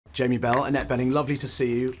Jamie Bell, Annette Bening, lovely to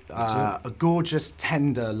see you. A gorgeous,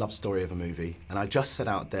 tender love story of a movie. And I just said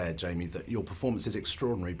out there, Jamie, that your performance is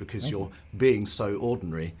extraordinary because you're being so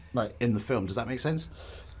ordinary in the film. Does that make sense?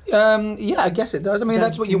 Yeah, I guess it does. I mean,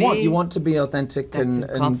 that's what you want. You want to be authentic. That's a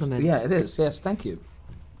compliment. Yeah, it is. Yes, thank you.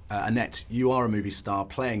 Annette, you are a movie star,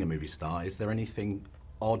 playing a movie star. Is there anything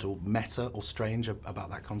odd or meta or strange about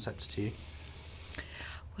that concept to you?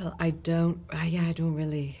 Well, I don't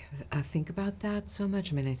really think about that so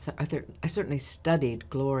much. I mean, I certainly studied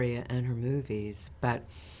Gloria and her movies, but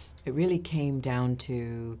it really came down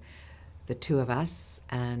to the two of us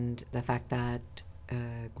and the fact that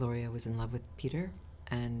Gloria was in love with Peter,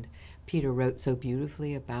 and Peter wrote so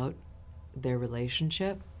beautifully about their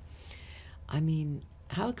relationship. I mean,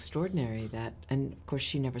 how extraordinary that, and of course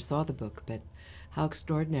she never saw the book, but how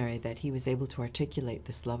extraordinary that he was able to articulate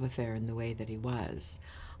this love affair in the way that he was.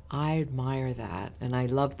 I admire that, and I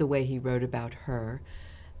loved the way he wrote about her.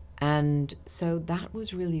 And so that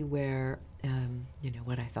was really where, you know,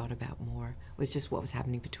 what I thought about more was just what was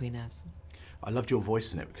happening between us. I loved your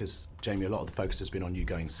voice in it because, Jamie, a lot of the focus has been on you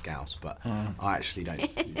going Scouse, but I actually don't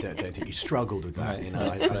think you struggled with that.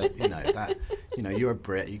 You know, you're a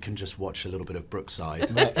Brit. You can just watch a little bit of Brookside,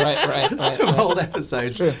 some old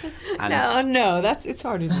episodes. True. And No, it's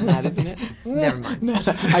harder than that, isn't it? Never mind. No.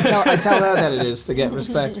 I tell her that it is to get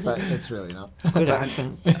respect, but it's really not. Good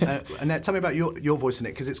accent. Annette, tell me about your voice in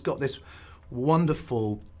it because it's got this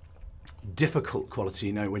wonderful, difficult quality,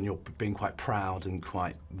 you know, when you're being quite proud and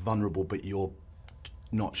quite vulnerable, but you're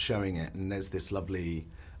not showing it, and there's this lovely,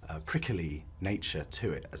 prickly nature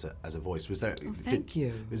to it as a voice. Was there? Oh, thank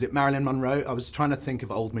you. Was it Marilyn Monroe? I was trying to think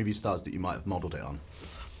of old movie stars that you might have modelled it on.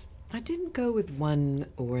 I didn't go with one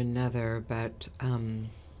or another, but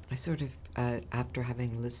I sort of, after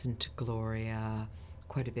having listened to Gloria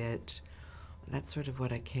quite a bit, that's sort of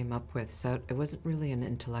what I came up with. So it wasn't really an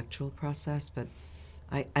intellectual process, but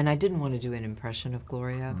I didn't want to do an impression of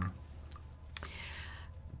Gloria,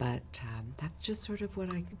 but that's just sort of what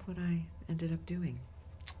I ended up doing.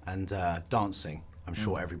 And dancing, I'm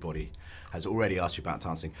sure everybody has already asked you about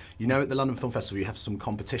dancing. You know, at the London Film Festival, you have some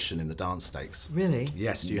competition in the dance stakes. Really?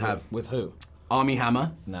 Yes, you have. With who? Armie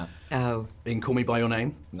Hammer. No. Oh. In Call Me By Your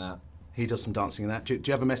Name. No. He does some dancing in that. Do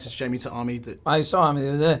you have a message, Jamie, to Armie? That I saw him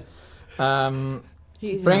the other day.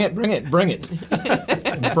 Bring it.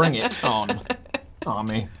 Bring it on,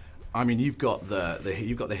 Armie. I mean, you've got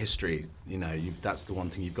the history. You know, that's the one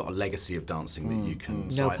thing. You've got a legacy of dancing that you can.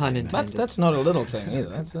 No pun intended. That's not a little thing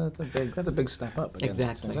either. That's a big step up.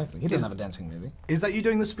 Exactly. He doesn't have a dancing movie. Is that you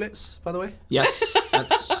doing the splits, by the way? Yes.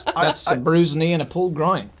 That's a bruised knee and a pulled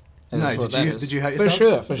groin. No, did you hurt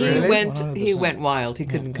yourself? For sure. He went wild. He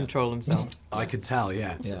couldn't control himself. I could tell,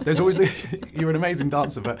 yeah. There's always you're an amazing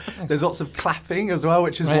dancer, but there's lots of clapping as well,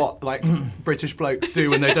 which is what like British blokes do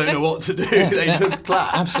when they don't know what to do. They just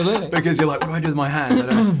clap. Absolutely. Because you're like, what do I do with my hands? I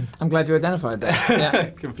don't know. I'm glad you identified that. Yeah,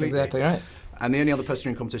 completely. Exactly right. And the only other person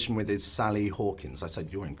you're in competition with is Sally Hawkins. I said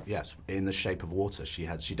you're in, yes, in The Shape of Water. She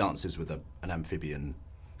dances with an amphibian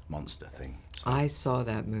monster thing. So. I saw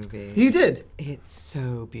that movie. You did? It's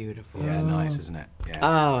so beautiful. Yeah, nice, isn't it? Yeah.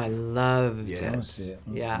 Oh, I loved it. I see it.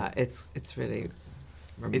 Yeah, it's really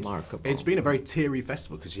remarkable. It's been a very teary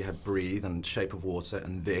festival because you had Breathe and Shape of Water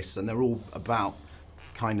and this, and they're all about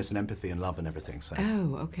kindness and empathy and love and everything. So.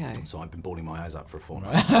 Oh, okay. So I've been bawling my eyes out for a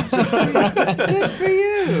fortnight. Good for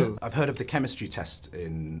you. I've heard of the chemistry test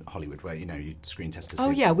in Hollywood where, you know, you screen test to see. Oh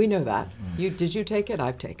yeah, we know that. Did you take it?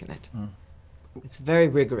 I've taken it. It's very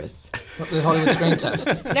rigorous. The Hollywood screen test?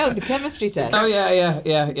 No, the chemistry test. Oh, yeah,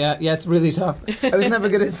 it's really tough. I was never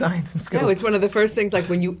good at science in school. No, it's one of the first things, like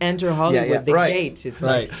when you enter Hollywood, the gate, it's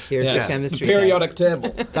like, here's the chemistry the periodic test.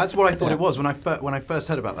 table. That's what I thought it was. When I first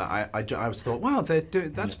heard about that, I was thought, wow,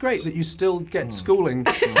 that's great that you still get schooling,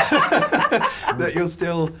 that you're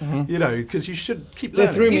still, you know, because you should keep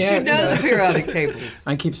learning. You should know the periodic tables.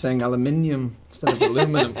 I keep saying aluminium instead of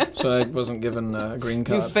aluminum, so I wasn't given a green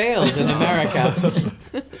card. You failed in America.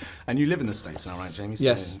 And you live in the States now, right, Jamie?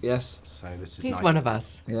 Yes, yes. So this is He's nice. one of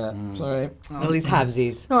us. Yeah, sorry. Well, he's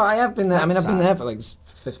halvesies. No, I have been there. I mean, I've been sad. there for like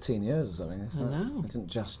 15 years or something. So know. I didn't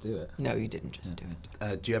just do it. No, you didn't just do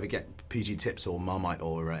it. Do you ever get PG tips or Marmite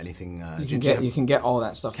or anything? You can get all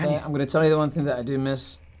that stuff Can there. you? I'm going to tell you the one thing that I do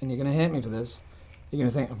miss, and you're going to hate me for this. You're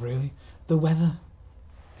going to think, oh, really? The weather.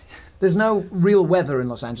 There's no real weather in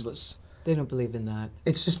Los Angeles. They don't believe in that.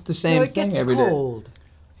 It's just the same thing every day. It gets cold.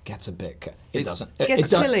 It gets a bit. It gets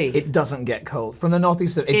chilly. It doesn't get cold. From the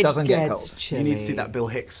northeast, it doesn't get cold. Chilly. You need to see that Bill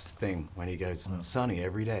Hicks thing when he goes, sunny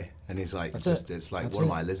every day. And he's like, That's it's like, That's what it.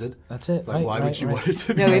 am I, a lizard? That's it. Like, Right, why right, would you right. want it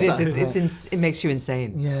to be No, it so? is. It makes you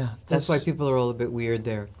insane. Yeah. That's why people are all a bit weird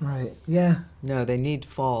there. Right. Yeah. No, they need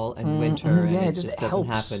fall and winter, and yeah, it it just just doesn't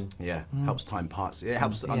helps. happen. Yeah, helps time pass. It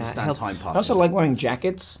helps Yeah, it understand helps. time I passing. also like wearing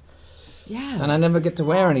jackets, Yeah. and I never get to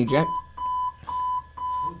wear any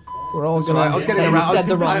We're all gonna. right, I was getting You around. said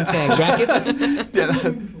the wrong thing. Jackets?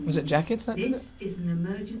 Yeah. Was it jackets that did it? This is an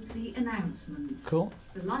emergency announcement. Cool.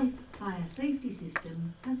 The life fire safety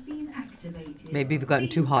system has been activated. Maybe we've gotten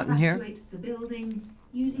too Please hot in here. evacuate the building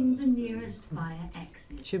using the nearest fire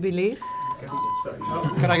exit. Should we leave?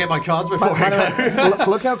 Can I get my cards before I go?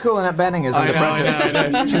 Look how cool Annette Bening is under pressure. I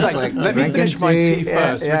know. She's Just like, like, let me drinking finish my tea tea.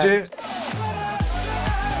 first, Yeah, would you?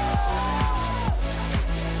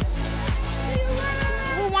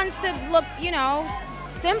 Who wants to look,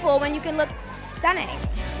 simple when you can look stunning?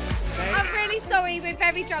 I'm really sorry, we're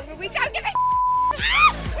very drunk, but we don't give a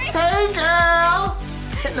Hey, girl!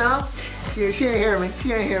 No, she ain't hear me.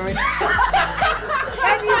 She ain't hear me.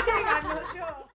 Can you sing? I'm not sure.